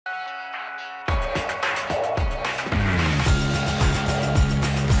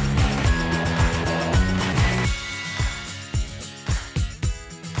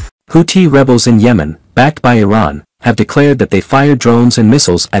Houthi rebels in Yemen, backed by Iran, have declared that they fired drones and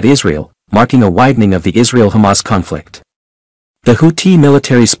missiles at Israel, marking a widening of the Israel-Hamas conflict. The Houthi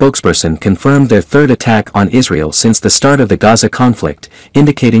military spokesperson confirmed their third attack on Israel since the start of the Gaza conflict,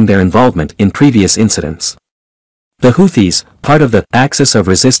 indicating their involvement in previous incidents. The Houthis, part of the Axis of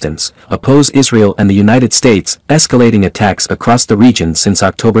Resistance, oppose Israel and the United States, escalating attacks across the region since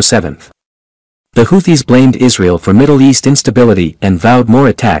October 7. The Houthis blamed Israel for Middle East instability and vowed more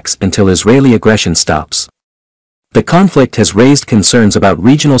attacks until Israeli aggression stops. The conflict has raised concerns about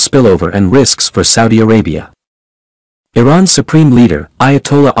regional spillover and risks for Saudi Arabia. Iran's supreme leader,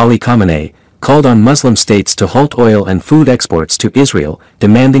 Ayatollah Ali Khamenei, called on Muslim states to halt oil and food exports to Israel,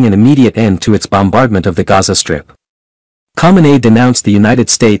 demanding an immediate end to its bombardment of the Gaza Strip. Khamenei denounced the United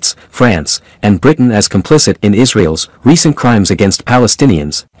States, France, and Britain as complicit in Israel's recent crimes against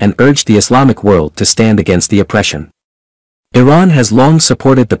Palestinians, and urged the Islamic world to stand against the oppression. Iran has long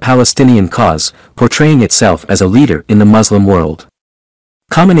supported the Palestinian cause, portraying itself as a leader in the Muslim world.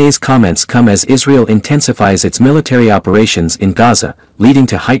 Khamenei's comments come as Israel intensifies its military operations in Gaza, leading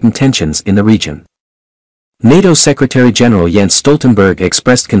to heightened tensions in the region. NATO Secretary-General Jens Stoltenberg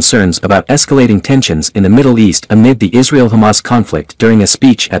expressed concerns about escalating tensions in the Middle East amid the Israel-Hamas conflict during a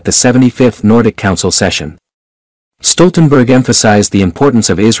speech at the 75th Nordic Council session. Stoltenberg emphasized the importance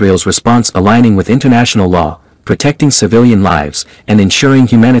of Israel's response aligning with international law, protecting civilian lives, and ensuring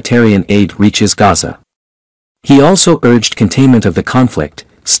humanitarian aid reaches Gaza. He also urged containment of the conflict,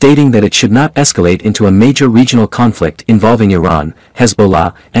 stating that it should not escalate into a major regional conflict involving Iran,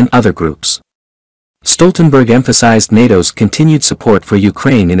 Hezbollah, and other groups. Stoltenberg emphasized NATO's continued support for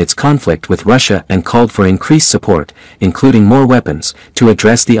Ukraine in its conflict with Russia and called for increased support, including more weapons, to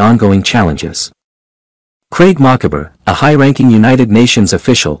address the ongoing challenges. Craig Mockaber, a high-ranking United Nations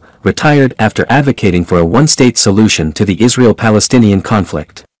official, retired after advocating for a one-state solution to the Israel-Palestinian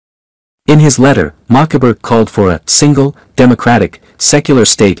conflict. In his letter, Mockaber called for a single, democratic, secular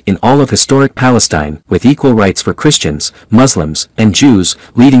state in all of historic Palestine with equal rights for Christians, Muslims, and Jews,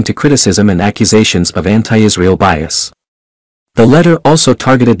 leading to criticism and accusations of anti-Israel bias. The letter also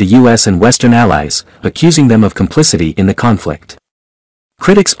targeted the U.S. and Western allies, accusing them of complicity in the conflict.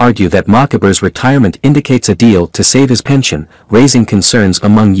 Critics argue that Mockaber's retirement indicates a deal to save his pension, raising concerns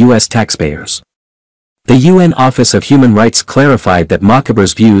among U.S. taxpayers. The UN Office of Human Rights clarified that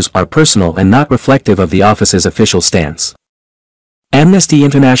Mockaber's views are personal and not reflective of the office's official stance. Amnesty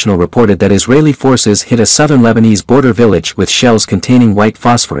International reported that Israeli forces hit a southern Lebanese border village with shells containing white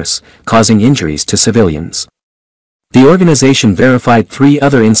phosphorus, causing injuries to civilians. The organization verified 3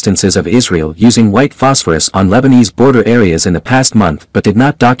 other instances of Israel using white phosphorus on Lebanese border areas in the past month but did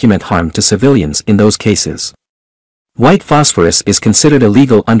not document harm to civilians in those cases. White phosphorus is considered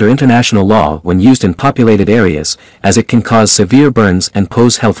illegal under international law when used in populated areas, as it can cause severe burns and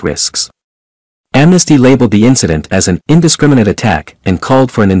pose health risks. Amnesty labeled the incident as an indiscriminate attack and called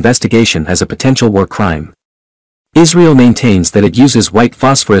for an investigation as a potential war crime. Israel maintains that it uses white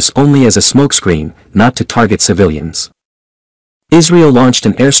phosphorus only as a smokescreen, not to target civilians. Israel launched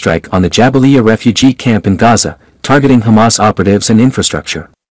an airstrike on the Jabalia refugee camp in Gaza, targeting Hamas operatives and infrastructure.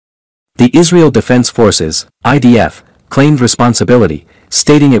 The Israel Defense Forces, IDF, claimed responsibility,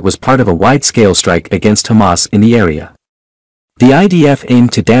 stating it was part of a wide-scale strike against Hamas in the area. The IDF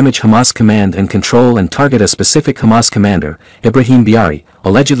aimed to damage Hamas command and control and target a specific Hamas commander, Ibrahim Biari,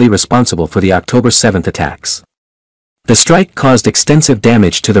 allegedly responsible for the October 7 attacks. The strike caused extensive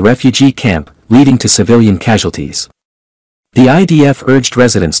damage to the refugee camp, leading to civilian casualties. The IDF urged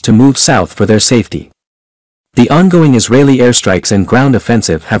residents to move south for their safety. The ongoing Israeli airstrikes and ground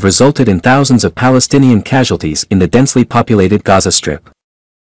offensive have resulted in thousands of Palestinian casualties in the densely populated Gaza Strip.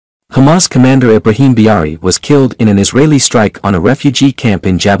 Hamas commander Ibrahim Biari was killed in an Israeli strike on a refugee camp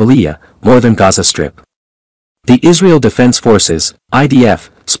in Jabalia, northern Gaza Strip. The Israel Defense Forces, IDF,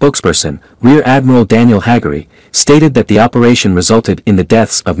 spokesperson, Rear Admiral Daniel Hagari, stated that the operation resulted in the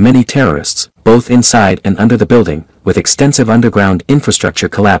deaths of many terrorists, both inside and under the building, with extensive underground infrastructure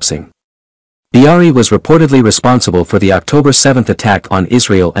collapsing. Biari was reportedly responsible for the October 7 attack on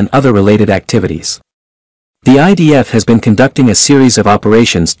Israel and other related activities. The IDF has been conducting a series of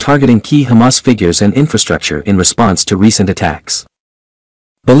operations targeting key Hamas figures and infrastructure in response to recent attacks.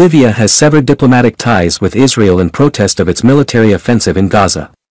 Bolivia has severed diplomatic ties with Israel in protest of its military offensive in Gaza.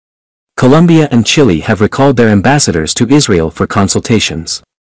 Colombia and Chile have recalled their ambassadors to Israel for consultations.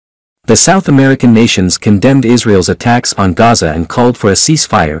 The South American nations condemned Israel's attacks on Gaza and called for a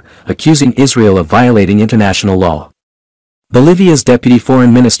ceasefire, accusing Israel of violating international law. Bolivia's Deputy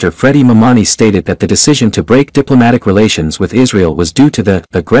Foreign Minister Freddy Mamani stated that the decision to break diplomatic relations with Israel was due to the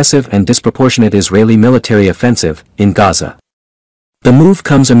aggressive and disproportionate Israeli military offensive in Gaza. The move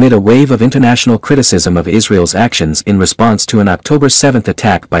comes amid a wave of international criticism of Israel's actions in response to an October 7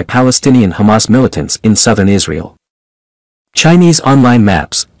 attack by Palestinian Hamas militants in southern Israel. Chinese online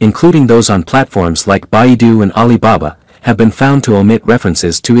maps, including those on platforms like Baidu and Alibaba, have been found to omit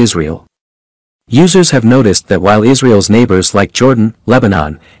references to Israel. Users have noticed that while Israel's neighbors like Jordan,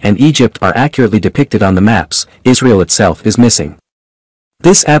 Lebanon, and Egypt are accurately depicted on the maps, Israel itself is missing.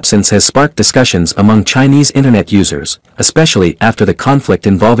 This absence has sparked discussions among Chinese internet users, especially after the conflict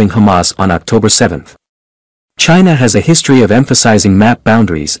involving Hamas on October 7. China has a history of emphasizing map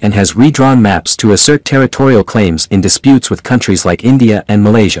boundaries and has redrawn maps to assert territorial claims in disputes with countries like India and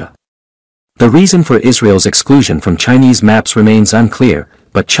Malaysia. The reason for Israel's exclusion from Chinese maps remains unclear,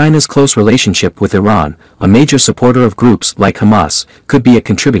 but China's close relationship with Iran, a major supporter of groups like Hamas, could be a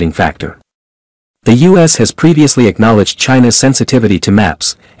contributing factor. The U.S. has previously acknowledged China's sensitivity to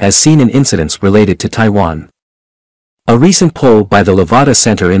maps, as seen in incidents related to Taiwan. A recent poll by the Levada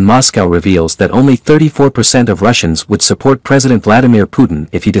Center in Moscow reveals that only 34% of Russians would support President Vladimir Putin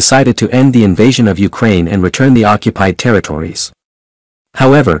if he decided to end the invasion of Ukraine and return the occupied territories.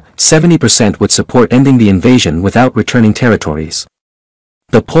 However, 70% would support ending the invasion without returning territories.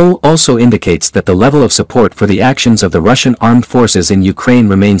 The poll also indicates that the level of support for the actions of the Russian armed forces in Ukraine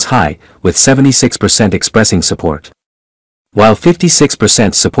remains high, with 76% expressing support. While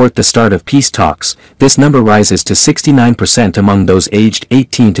 56% support the start of peace talks, this number rises to 69% among those aged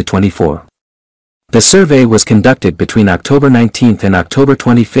 18 to 24. The survey was conducted between October 19 and October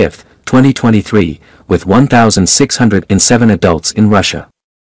 25, 2023, with 1,607 adults in Russia.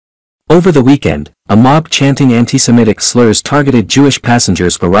 Over the weekend, a mob chanting anti-Semitic slurs targeted Jewish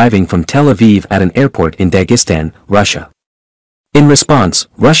passengers arriving from Tel Aviv at an airport in Dagestan, Russia. In response,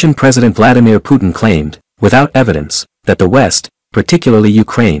 Russian President Vladimir Putin claimed, without evidence, that the West, particularly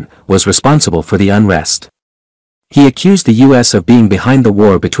Ukraine, was responsible for the unrest. He accused the U.S. of being behind the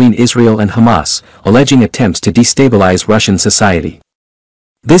war between Israel and Hamas, alleging attempts to destabilize Russian society.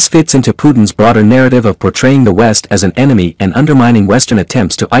 This fits into Putin's broader narrative of portraying the West as an enemy and undermining Western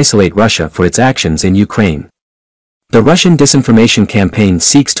attempts to isolate Russia for its actions in Ukraine. The Russian disinformation campaign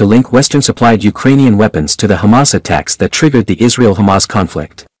seeks to link Western-supplied Ukrainian weapons to the Hamas attacks that triggered the Israel-Hamas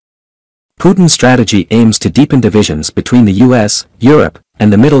conflict. Putin's strategy aims to deepen divisions between the US, Europe,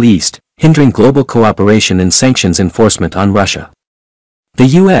 and the Middle East, hindering global cooperation and sanctions enforcement on Russia. The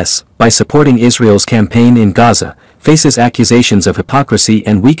US, by supporting Israel's campaign in Gaza, faces accusations of hypocrisy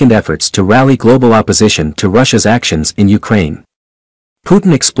and weakened efforts to rally global opposition to Russia's actions in Ukraine.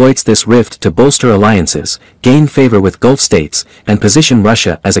 Putin exploits this rift to bolster alliances, gain favor with Gulf states, and position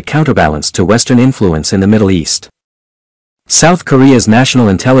Russia as a counterbalance to Western influence in the Middle East. South Korea's National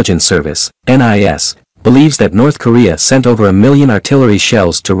Intelligence Service, NIS, believes that North Korea sent over 1 million artillery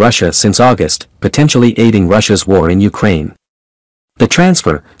shells to Russia since August, potentially aiding Russia's war in Ukraine. The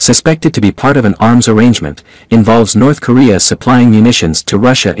transfer, suspected to be part of an arms arrangement, involves North Korea supplying munitions to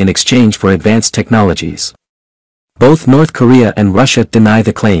Russia in exchange for advanced technologies. Both North Korea and Russia deny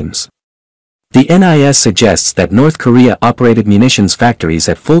the claims. The NIS suggests that North Korea operated munitions factories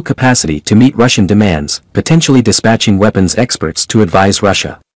at full capacity to meet Russian demands, potentially dispatching weapons experts to advise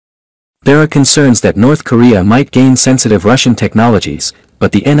Russia. There are concerns that North Korea might gain sensitive Russian technologies,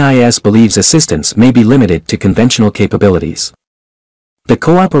 but the NIS believes assistance may be limited to conventional capabilities. The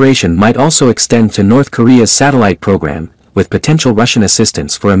cooperation might also extend to North Korea's satellite program, with potential Russian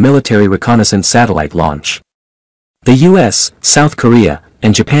assistance for a military reconnaissance satellite launch. The US, South Korea,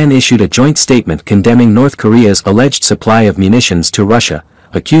 and Japan issued a joint statement condemning North Korea's alleged supply of munitions to Russia,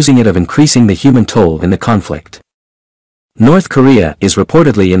 accusing it of increasing the human toll in the conflict. North Korea is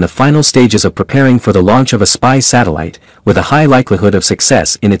reportedly in the final stages of preparing for the launch of a spy satellite, with a high likelihood of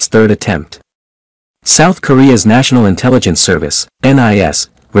success in its third attempt. South Korea's National Intelligence Service, NIS,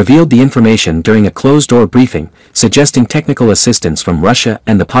 revealed the information during a closed-door briefing, suggesting technical assistance from Russia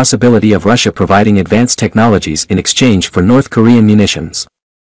and the possibility of Russia providing advanced technologies in exchange for North Korean munitions.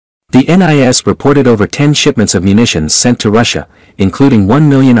 The NIS reported over 10 shipments of munitions sent to Russia, including 1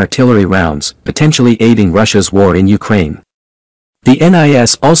 million artillery rounds, potentially aiding Russia's war in Ukraine. The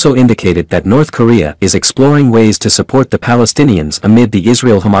NIS also indicated that North Korea is exploring ways to support the Palestinians amid the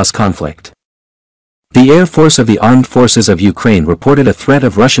Israel-Hamas conflict. The Air Force of the Armed Forces of Ukraine reported a threat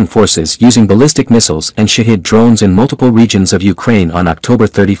of Russian forces using ballistic missiles and Shahid drones in multiple regions of Ukraine on October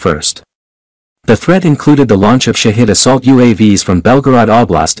 31. The threat included the launch of Shahid assault UAVs from Belgorod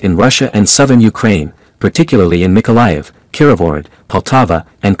Oblast in Russia and southern Ukraine, particularly in Mykolaiv, Kirovohrad, Poltava,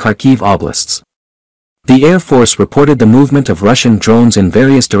 and Kharkiv oblasts. The Air Force reported the movement of Russian drones in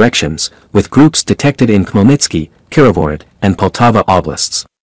various directions, with groups detected in Khmelnytsky, Kirovohrad, and Poltava oblasts.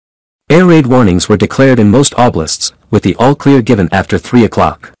 Air raid warnings were declared in most oblasts, with the all-clear given after 3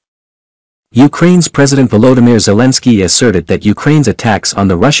 o'clock. Ukraine's President Volodymyr Zelensky asserted that Ukraine's attacks on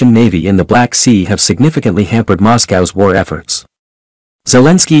the Russian Navy in the Black Sea have significantly hampered Moscow's war efforts.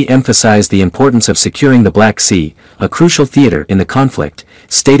 Zelensky emphasized the importance of securing the Black Sea, a crucial theater in the conflict,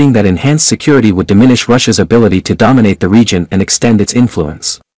 stating that enhanced security would diminish Russia's ability to dominate the region and extend its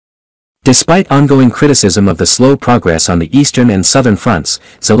influence. Despite ongoing criticism of the slow progress on the eastern and southern fronts,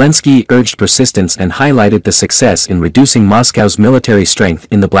 Zelensky urged persistence and highlighted the success in reducing Moscow's military strength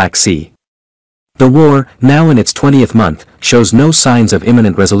in the Black Sea. The war, now in its 20th month, shows no signs of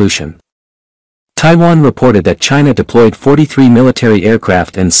imminent resolution. Taiwan reported that China deployed 43 military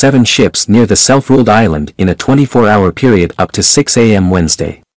aircraft and 7 ships near the self-ruled island in a 24-hour period up to 6 a.m.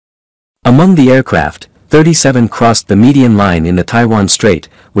 Wednesday. Among the aircraft, 37 crossed the median line in the Taiwan Strait,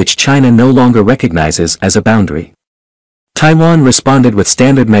 which China no longer recognizes as a boundary. Taiwan responded with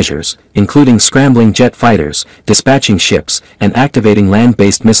standard measures, including scrambling jet fighters, dispatching ships, and activating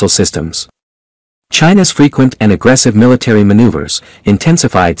land-based missile systems. China's frequent and aggressive military maneuvers,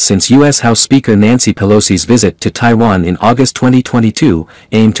 intensified since U.S. House Speaker Nancy Pelosi's visit to Taiwan in August 2022,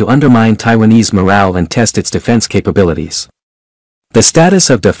 aim to undermine Taiwanese morale and test its defense capabilities. The status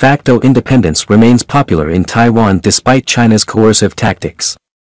of de facto independence remains popular in Taiwan despite China's coercive tactics.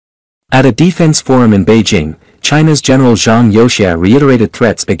 At a defense forum in Beijing, China's General Zhang Youxia reiterated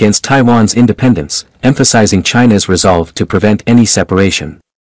threats against Taiwan's independence, emphasizing China's resolve to prevent any separation.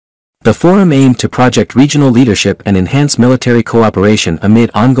 The forum aimed to project regional leadership and enhance military cooperation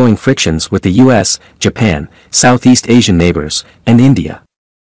amid ongoing frictions with the US, Japan, Southeast Asian neighbors, and India.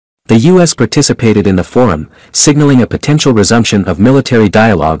 The US participated in the forum, signaling a potential resumption of military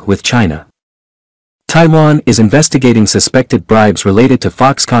dialogue with China. Taiwan is investigating suspected bribes related to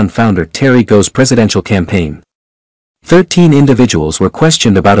Foxconn founder Terry Go's presidential campaign. 13 individuals were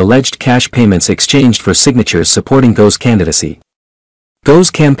questioned about alleged cash payments exchanged for signatures supporting Go's candidacy.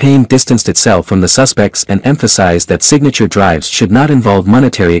 Go's campaign distanced itself from the suspects and emphasized that signature drives should not involve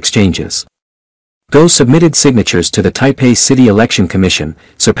monetary exchanges. Go submitted signatures to the Taipei City Election Commission,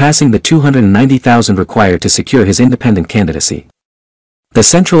 surpassing the 290,000 required to secure his independent candidacy. The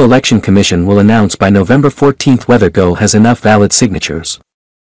Central Election Commission will announce by November 14 whether Go has enough valid signatures.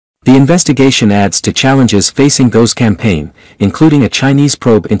 The investigation adds to challenges facing Go's campaign, including a Chinese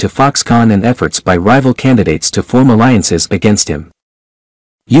probe into Foxconn and efforts by rival candidates to form alliances against him.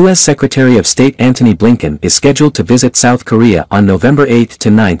 U.S. Secretary of State Antony Blinken is scheduled to visit South Korea on November 8 to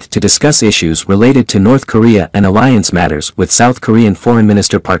 9 to discuss issues related to North Korea and alliance matters with South Korean Foreign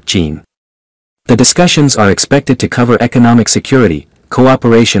Minister Park Jin. The discussions are expected to cover economic security,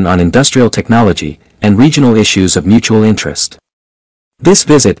 cooperation on industrial technology, and regional issues of mutual interest. This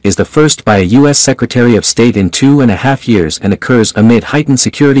visit is the first by a U.S. Secretary of State in 2.5 years and occurs amid heightened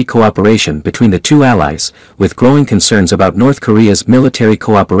security cooperation between the two allies, with growing concerns about North Korea's military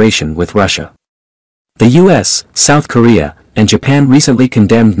cooperation with Russia. The U.S., South Korea, and Japan recently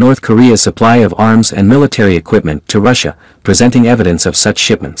condemned North Korea's supply of arms and military equipment to Russia, presenting evidence of such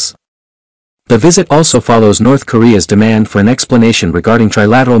shipments. The visit also follows North Korea's demand for an explanation regarding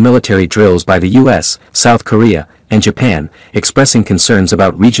trilateral military drills by the U.S., South Korea, and Japan, expressing concerns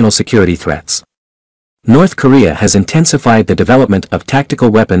about regional security threats. North Korea has intensified the development of tactical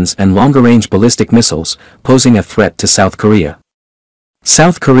weapons and longer-range ballistic missiles, posing a threat to South Korea.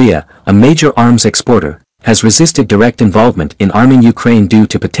 South Korea, a major arms exporter, has resisted direct involvement in arming Ukraine due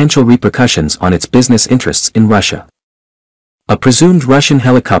to potential repercussions on its business interests in Russia. A presumed Russian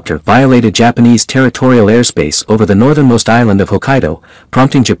helicopter violated Japanese territorial airspace over the northernmost island of Hokkaido,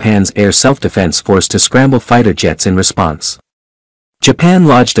 prompting Japan's Air Self-Defense Force to scramble fighter jets in response. Japan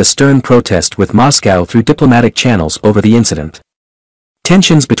lodged a stern protest with Moscow through diplomatic channels over the incident.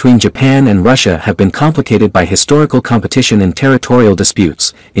 Tensions between Japan and Russia have been complicated by historical competition and territorial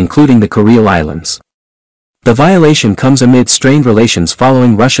disputes, including the Kuril Islands. The violation comes amid strained relations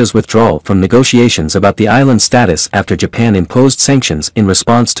following Russia's withdrawal from negotiations about the island's status after Japan imposed sanctions in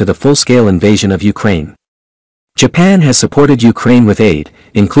response to the full-scale invasion of Ukraine. Japan has supported Ukraine with aid,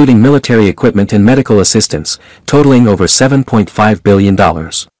 including military equipment and medical assistance, totaling over $7.5 billion.